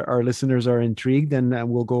listeners are intrigued, and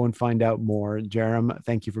we'll go and find out more. Jerem,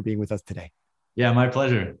 thank you for being with us today. Yeah, my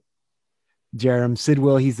pleasure. Jerem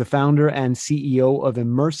Sidwell, he's the founder and CEO of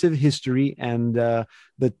Immersive History, and the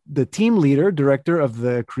team leader, director of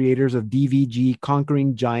the creators of DVG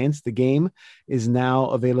Conquering Giants. The game is now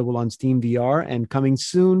available on Steam VR and coming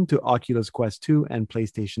soon to Oculus Quest 2 and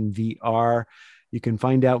PlayStation VR. You can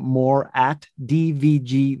find out more at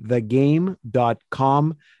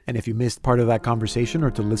dvgthegame.com. And if you missed part of that conversation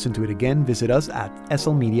or to listen to it again, visit us at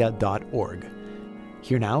slmedia.org.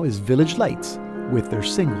 Here now is Village Lights with their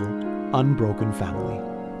single, Unbroken Family.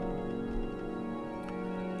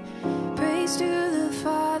 Praise to the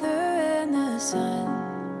Father and the Son,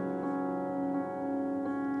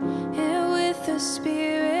 and with the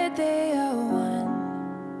Spirit they are one,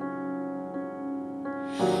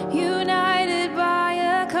 united by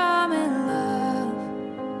a common love,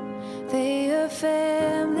 they are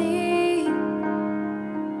family.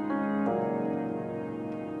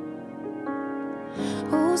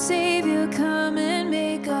 Oh Savior, come and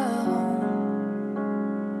make a home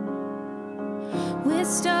with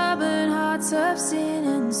stubborn hearts of sin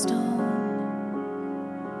and stone,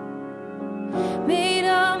 made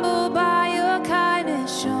humble by your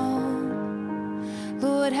kindness shown.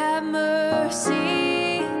 Lord, have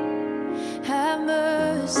mercy, have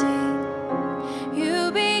mercy.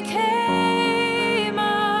 You became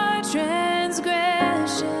our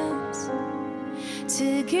transgressions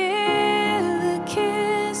to give the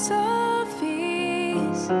kiss of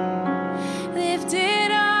peace.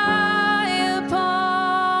 Lifted high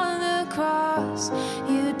upon the cross,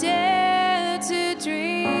 you dare to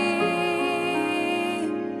dream.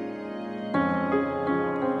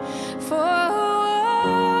 For a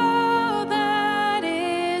world that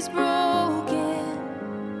is broken,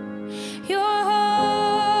 your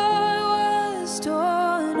heart was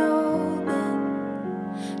torn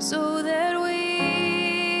open so that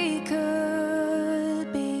we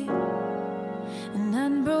could be an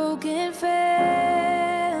unbroken family.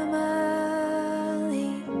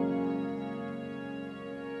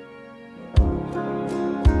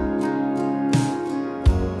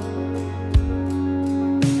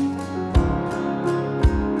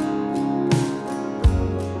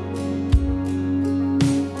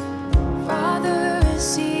 Father,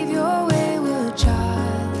 receive your wayward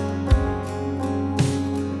child,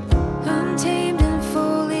 untamed and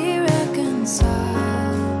fully reconciled.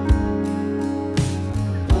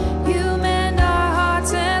 You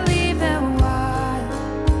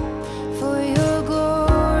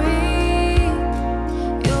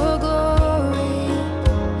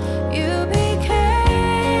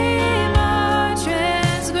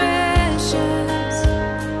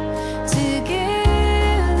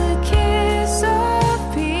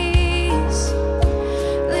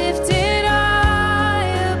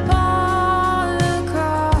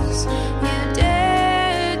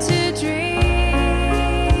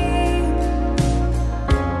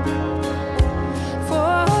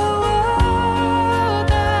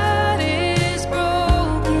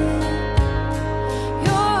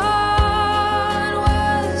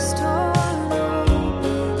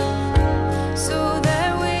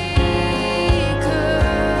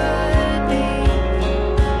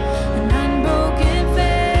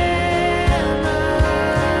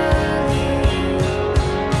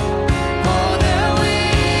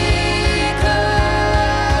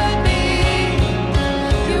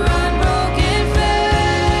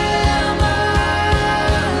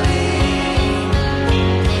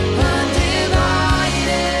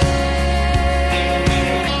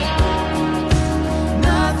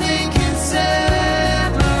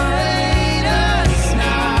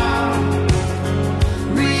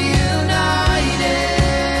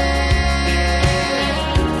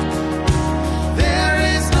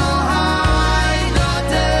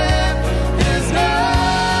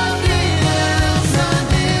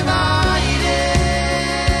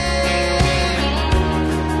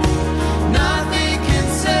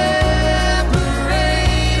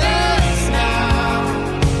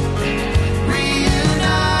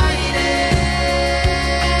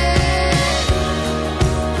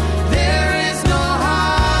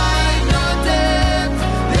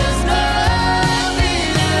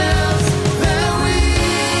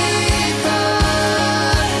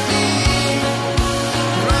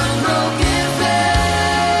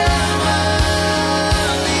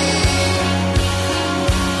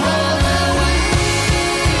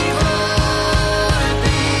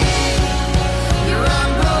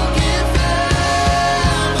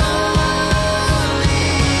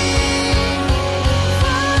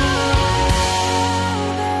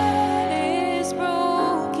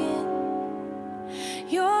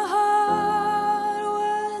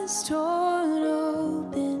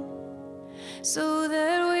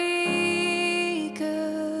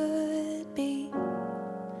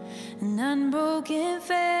unbroken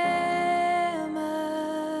family.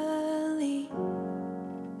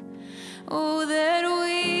 Oh, that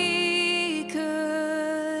we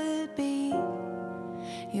could be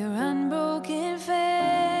your unbroken family.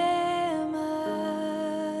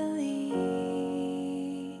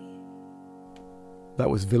 That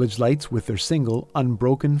was Village Lights with their single,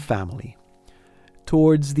 Unbroken Family.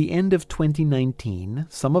 Towards the end of 2019,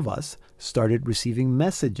 some of us started receiving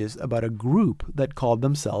messages about a group that called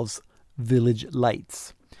themselves Village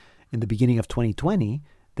Lights. In the beginning of 2020,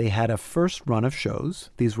 they had a first run of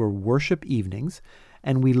shows. These were worship evenings,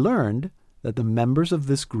 and we learned that the members of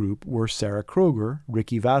this group were Sarah Kroger,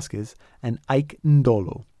 Ricky Vasquez, and Ike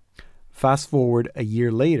Ndolo. Fast forward a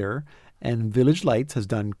year later, and Village Lights has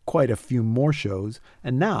done quite a few more shows,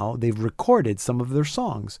 and now they've recorded some of their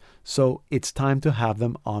songs, so it's time to have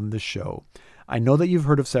them on the show. I know that you've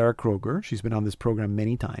heard of Sarah Kroger. She's been on this program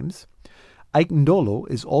many times. Ike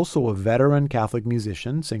Ndolo is also a veteran Catholic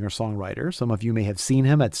musician, singer-songwriter. Some of you may have seen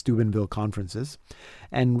him at Steubenville conferences.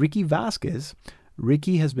 And Ricky Vasquez,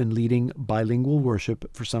 Ricky has been leading bilingual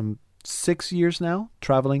worship for some 6 years now,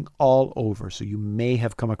 traveling all over. So you may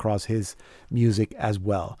have come across his music as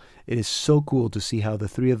well. It is so cool to see how the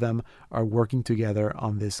three of them are working together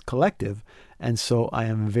on this collective. And so I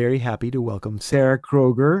am very happy to welcome Sarah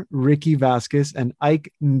Kroger, Ricky Vasquez, and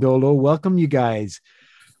Ike Ndolo. Welcome, you guys.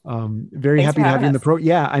 Very Thanks happy to have you in the us. pro.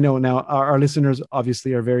 Yeah, I know. Now, our listeners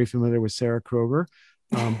obviously are very familiar with Sarah Kroger,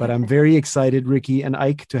 but I'm very excited, Ricky and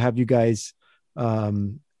Ike, to have you guys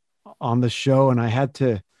on the show. And I had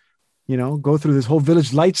to, go through this whole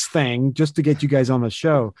Village Lights thing just to get you guys on the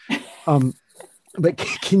show. But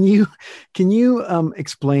can you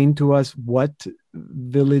explain to us what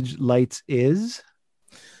Village Lights is?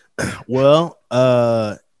 Well,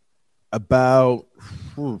 about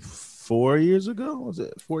 4 years ago, was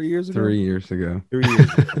it 4 years ago? 3 years ago. 3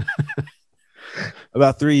 years ago.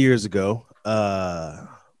 About 3 years ago,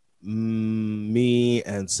 me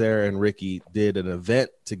and Sarah and Ricky did an event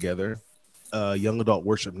together, young adult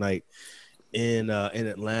worship night in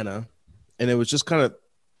Atlanta, and it was just kind of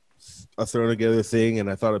a thrown together thing,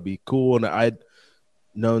 and I thought it'd be cool. And I'd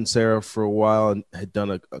known Sarah for a while and had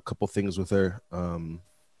done a couple things with her.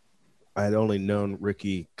 I had only known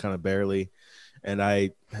Ricky kind of barely, and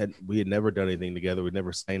we had never done anything together. We'd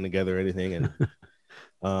never sang together or anything, and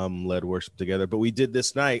led worship together. But we did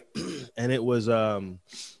this night, and it was at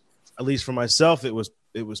least for myself, it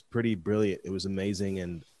was pretty brilliant. It was amazing,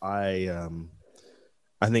 and I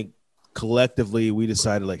think collectively we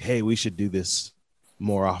decided, like, hey, we should do this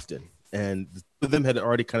more often. And them had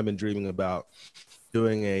already kind of been dreaming about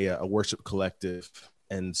doing a worship collective,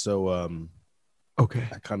 and so okay,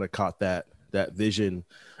 I kind of caught that vision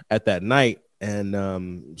at that night.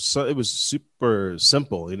 And so it was super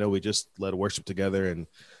simple. We just led worship together, and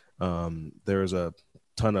there was a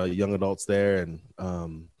ton of young adults there, and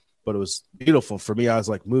but it was beautiful for me. I was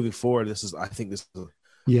like, moving forward, I think this is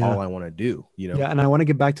all I want to do. Yeah, and I want to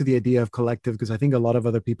get back to the idea of collective, because I think a lot of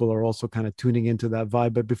other people are also kind of tuning into that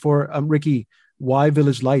vibe. But before, Ricky, why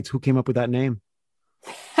Village Lights? Who came up with that name?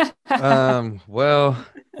 Well,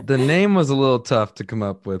 the name was a little tough to come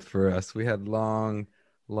up with for us. We had long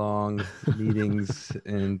meetings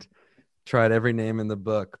and tried every name in the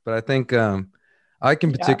book. But I think Ike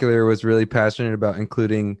in particular was really passionate about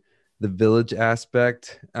including the village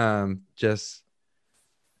aspect. And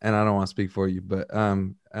I don't want to speak for you, but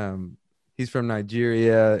he's from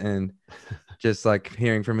Nigeria, and just like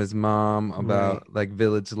hearing from his mom about like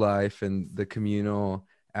village life and the communal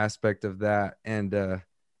aspect of that. And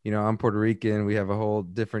I'm Puerto Rican. We have a whole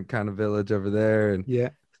different kind of village over there. And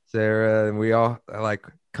Sarah, and we all like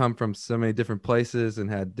come from so many different places and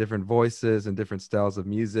had different voices and different styles of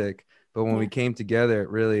music. But when we came together, it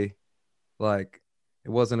really, like, it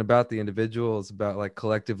wasn't about the individual. It's about, like,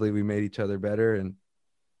 collectively we made each other better. And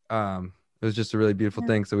it was just a really beautiful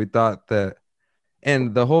thing. So we thought that,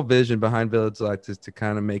 and the whole vision behind Village Lights is to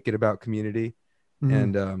kind of make it about community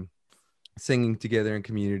and singing together in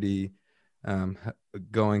community,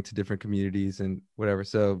 going to different communities and whatever.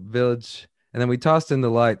 So Village, and then we tossed in the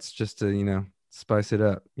lights just to, spice it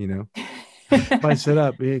up, Spice it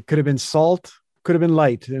up. It could have been salt, could have been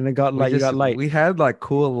light, and it got light. You got light. We had like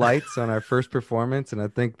cool lights on our first performance, and I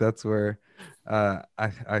think that's where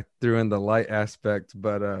I threw in the light aspect.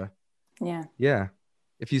 But yeah.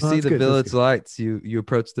 If you see the Village Lights, you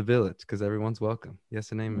approach the village because everyone's welcome.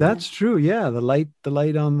 Yes and amen. That's true. Yeah, the light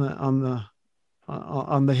on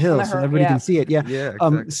the hill, so everybody can see it. Yeah.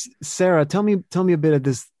 Exactly. Sarah, tell me a bit of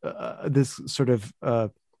this sort of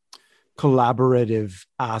collaborative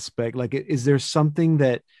aspect. Like, is there something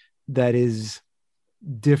that is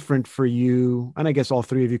different for you? And I guess all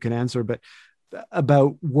three of you can answer, but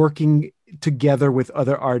about working together with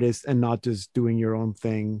other artists and not just doing your own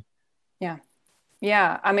thing.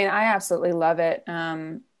 Yeah. I mean, I absolutely love it.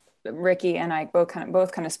 Ricky and I both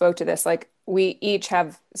kind of spoke to this. Like, we each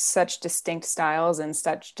have such distinct styles and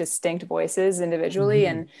such distinct voices individually.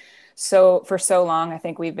 And so for so long, I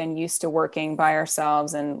think we've been used to working by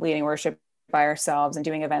ourselves and leading worship by ourselves and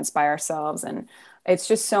doing events by ourselves. And it's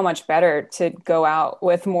just so much better to go out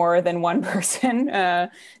with more than one person.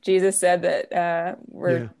 Jesus said that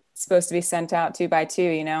we're supposed to be sent out 2 by 2,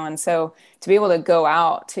 and so to be able to go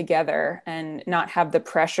out together and not have the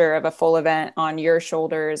pressure of a full event on your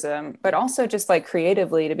shoulders, but also just like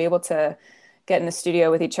creatively to be able to get in the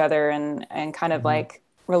studio with each other and kind of like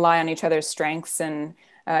rely on each other's strengths. And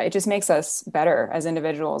it just makes us better as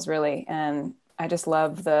individuals, really. And I just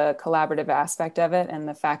love the collaborative aspect of it and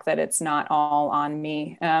the fact that it's not all on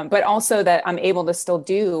me, but also that I'm able to still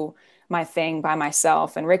do my thing by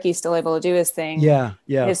myself, and Ricky's still able to do his thing,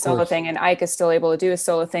 his solo thing, and Ike is still able to do his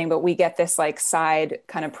solo thing, but we get this like side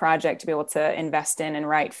kind of project to be able to invest in and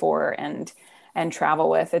write for and travel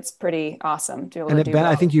with. It's pretty awesome to be able to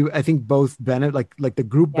do. I think both benefit, like the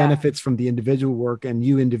group benefits from the individual work, and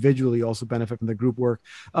you individually also benefit from the group work.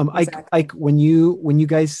 Exactly. Ike, when you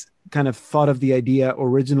guys kind of thought of the idea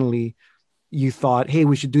originally, you thought, hey,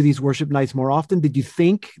 we should do these worship nights more often. Did you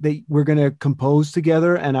think that we're going to compose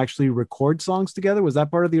together and actually record songs together? Was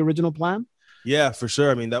that part of the original plan? Yeah, for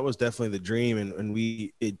sure. I mean, that was definitely the dream. And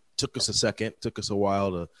it took us a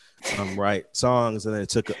while to write songs. And then it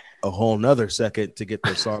took a whole nother second to get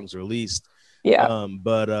those songs released. Yeah.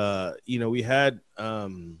 But we had,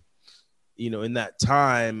 in that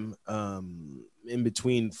time, in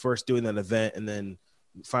between first doing that event and then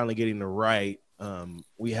finally getting to write,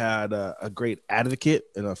 we had a great advocate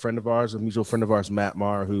and a mutual friend of ours, Matt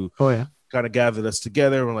Maher, who kind of gathered us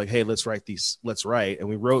together. And we're like, hey, let's write. And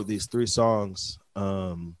we wrote these 3 songs,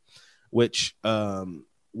 which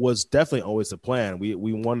was definitely always the plan. We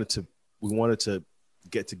wanted to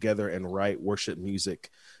get together and write worship music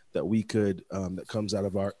that we could, that comes out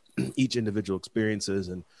of our each individual experiences.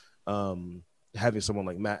 And having someone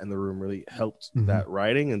like Matt in the room really helped that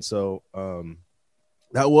writing. And so,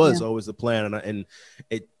 that was always the plan. And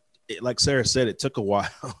it, like Sarah said, it took a while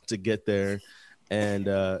to get there.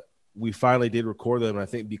 And we finally did record them. I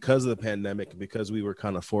think because of the pandemic, because we were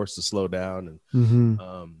kind of forced to slow down. And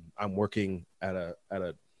I'm working at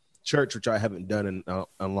a church, which I haven't done in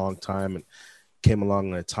a long time, and came along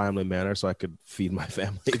in a timely manner so I could feed my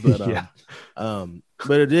family. But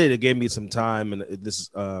but it gave me some time, and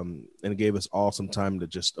it gave us all some time to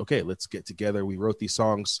just, okay, let's get together. We wrote these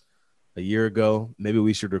songs a year ago. Maybe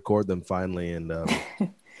we should record them finally. And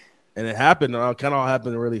and it happened. It kind of all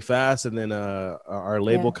happened really fast. And then our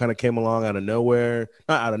label kind of came along out of nowhere.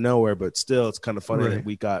 Not out of nowhere, but still, it's kind of funny that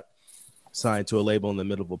we got signed to a label in the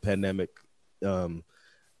middle of a pandemic.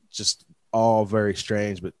 Just all very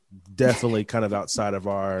strange, but definitely kind of outside of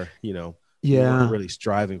our, we weren't really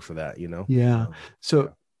striving for that,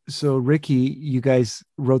 So Ricky, you guys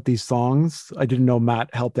wrote these songs. I didn't know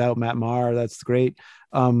Matt helped out, Matt Maher. That's great.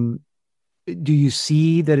 Do you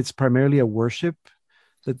see that it's primarily a worship,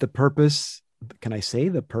 that the purpose, can I say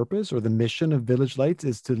the purpose or the mission of Village Lights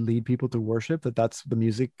is to lead people to worship, that's the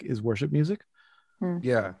music is worship music?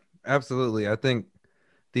 Yeah, absolutely. I think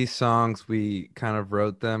these songs, we kind of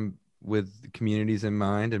wrote them with communities in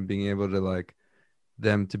mind and being able to like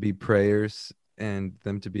them to be prayers and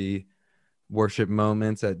them to be worship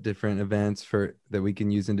moments at different events that we can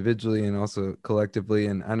use individually and also collectively.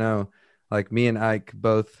 And I know like me and Ike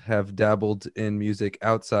both have dabbled in music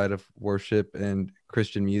outside of worship and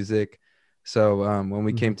Christian music. So when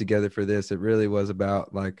we came together for this, it really was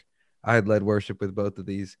about like, I had led worship with both of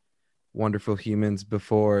these wonderful humans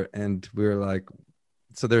before. And we were like,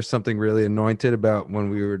 so there's something really anointed about when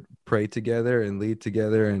we would pray together and lead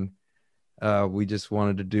together. And we just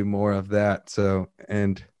wanted to do more of that. So,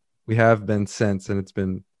 and we have been since, and it's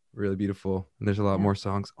been really beautiful. And there's a lot more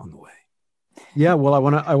songs on the way. Yeah, well, I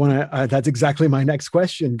want to. That's exactly my next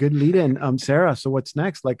question. Good lead in, Sarah. So what's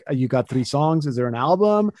next? Like, you got 3 songs. Is there an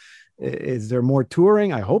album? Is there more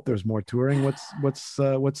touring? I hope there's more touring. What's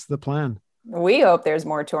the plan? We hope there's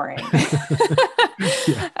more touring.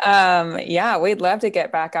 We'd love to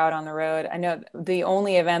get back out on the road. I know the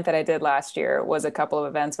only event that I did last year was a couple of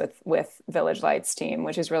events with Village Lights team,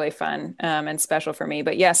 which is really fun and special for me.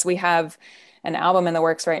 But yes, we have an album in the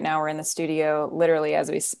works right now. We're in the studio literally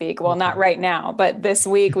as we speak. Well, not right now, but this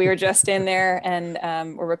week we were just in there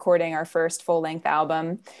and we're recording our first full-length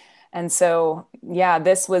album. And so, yeah,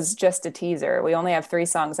 this was just a teaser. We only have 3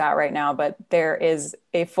 songs out right now, but there is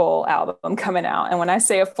a full album coming out. And when I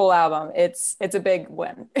say a full album, it's a big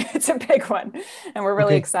one. It's a big one. And we're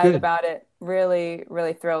really excited about it. Really,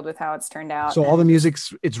 really thrilled with how it's turned out. So all the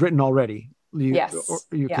music's, it's written already. Yes.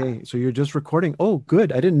 Okay. Yeah. So you're just recording. Oh,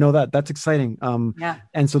 good. I didn't know that. That's exciting.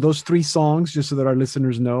 And so those 3 songs, just so that our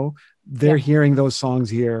listeners know, they're hearing those songs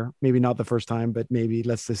here, maybe not the first time, but maybe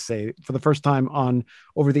let's just say for the first time on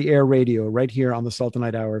over the air radio right here on the Sultan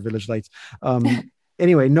Light Hour, Village Lights.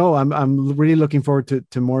 Anyway, no, I'm really looking forward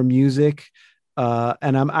to more music.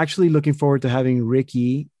 And I'm actually looking forward to having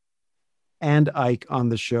Ricky and Ike on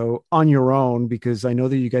the show on your own, because I know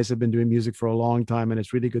that you guys have been doing music for a long time and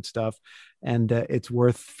it's really good stuff, and it's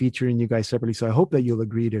worth featuring you guys separately. So I hope that you'll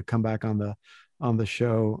agree to come back on the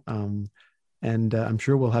show. And I'm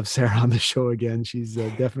sure we'll have Sarah on the show again. She's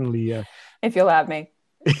definitely if you'll have me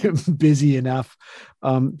busy enough.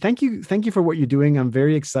 Thank you for what you're doing. I'm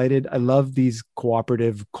very excited. I love these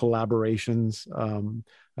cooperative collaborations.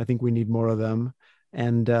 I think we need more of them.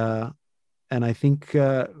 And I think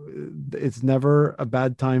it's never a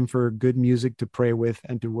bad time for good music to pray with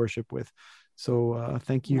and to worship with. So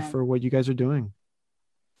thank you for what you guys are doing.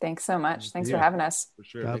 Thanks so much. Thanks for having us. For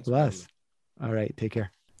sure. God bless. All right. Take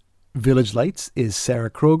care. Village Lights is Sarah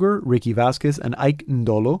Kroger, Ricky Vasquez, and Ike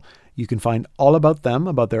Ndolo. You can find all about them,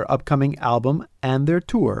 about their upcoming album and their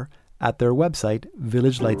tour at their website,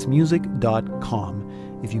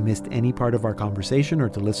 villagelightsmusic.com. If you missed any part of our conversation or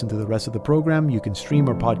to listen to the rest of the program, you can stream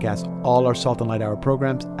or podcast all our Sultan Light Hour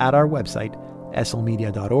programs at our website,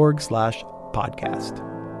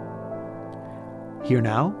 slmedia.org/podcast. Here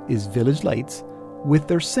now is Village Lights with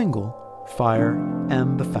their single, Fire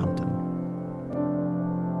and the Fountain.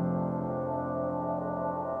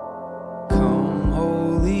 Come,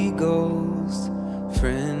 Holy Ghost,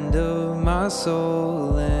 friend of my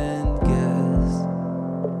soul and guest.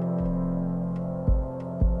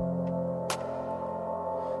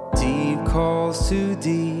 Deep calls to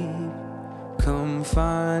deep, come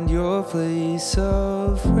find your place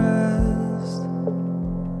of rest.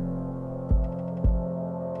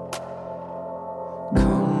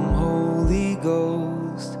 Come, Holy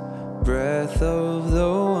Ghost, breath of the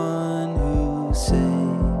one who saves.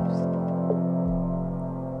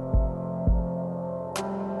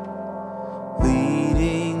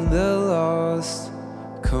 Leading the lost,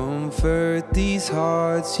 comfort these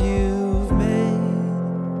hearts you've made.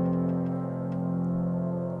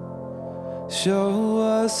 Show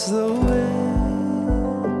us the way.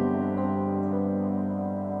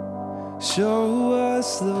 Show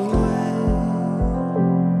us the way.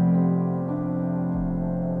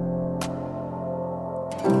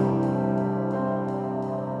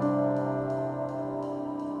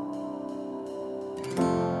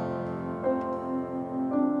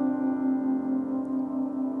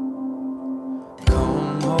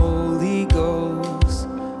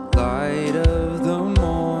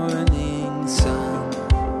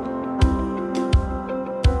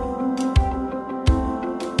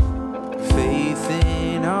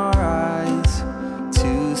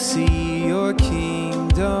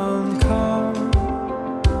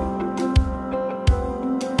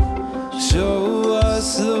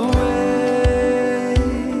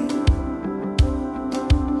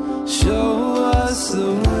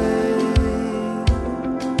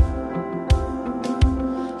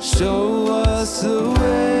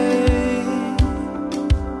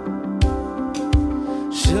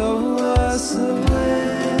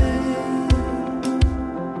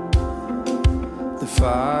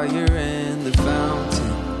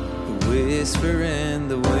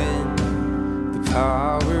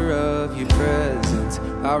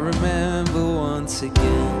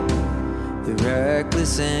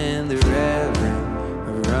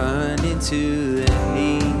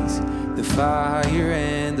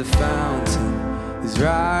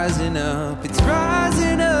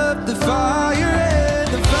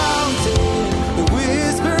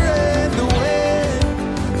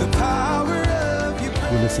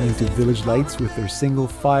 Lights with their single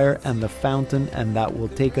Fire and the Fountain, and that will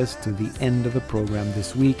take us to the end of the program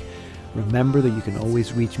this week. Remember that you can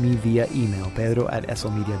always reach me via email,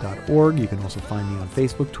 pedro@slmedia.org. You can also find me on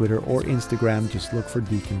Facebook, Twitter, or Instagram. Just look for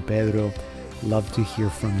Deacon Pedro. Love to hear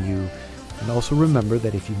from you. And also remember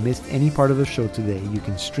that if you missed any part of the show today, you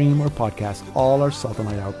can stream or podcast all our Sultan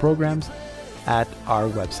Light Hour programs at our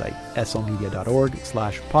website,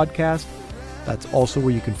 slmedia.org/podcast. That's also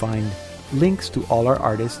where you can find links to all our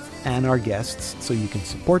artists and our guests, so you can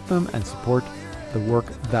support them and support the work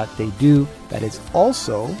that they do. That is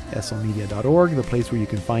also slmedia.org, the place where you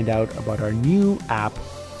can find out about our new app,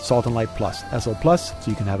 Salt and Light Plus, SL Plus, so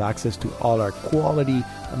you can have access to all our quality,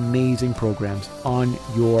 amazing programs on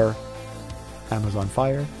your Amazon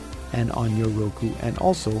Fire and on your Roku, and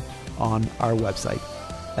also on our website,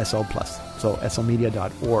 SL Plus. So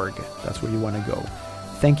slmedia.org, that's where you want to go.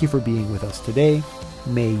 Thank you for being with us today.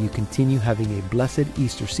 May you continue having a blessed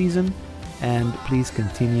Easter season, and please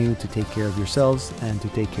continue to take care of yourselves and to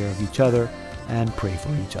take care of each other and pray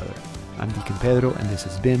for each other. I'm Deacon Pedro, and this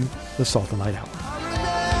has been the Salt and Light Hour.